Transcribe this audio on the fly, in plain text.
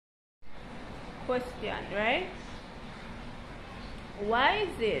question, right? Why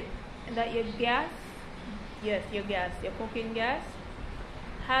is it that your gas, yes, your cooking gas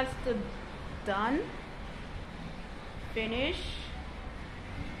has to finish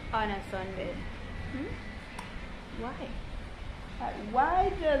on a Sunday? Why?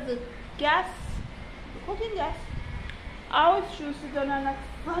 Why does the cooking gas, always choose to done on a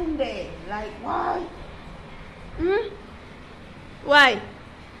Sunday? Like, why? Why?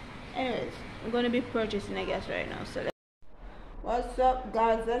 Anyways, I'm gonna be purchasing a gas right now. So what's up,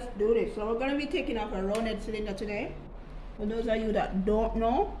 guys? Let's do this. So we're gonna be taking off a rounded cylinder today. For those of you that don't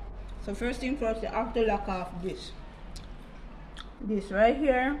know, so first thing first, you have to lock off this right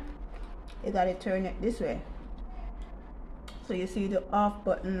here. You gotta turn it this way. So you see the off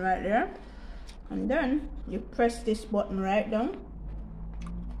button right there, and then you press this button right down,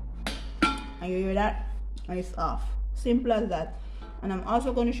 and you hear that, and it's off. Simple as that. And I'm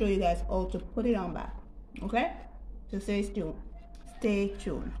also going to show you guys how to put it on back. Okay, so stay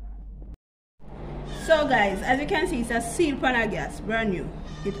tuned. So guys, as you can see, it's a seal panel gas, brand new.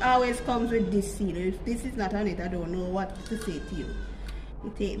 It always comes with this seal. If this is not on it, I don't know what to say to you.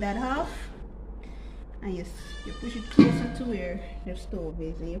 You take that off, and you push it closer to where the stove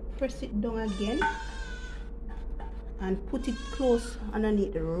is, and you press it down again and put it close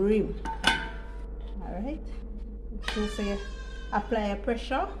underneath the rim. Alright, so you apply a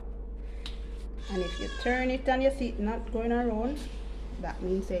pressure, and if you turn it and you see it not going around, that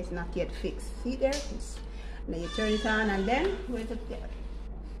means that it's not yet fixed. See there? And then you turn it on, and then where's the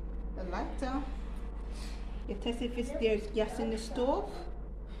lighter? You test if there's gas in the stove.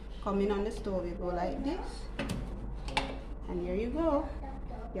 Coming on the stove, you go like this, and here you go.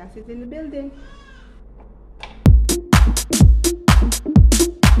 Gas is in the building.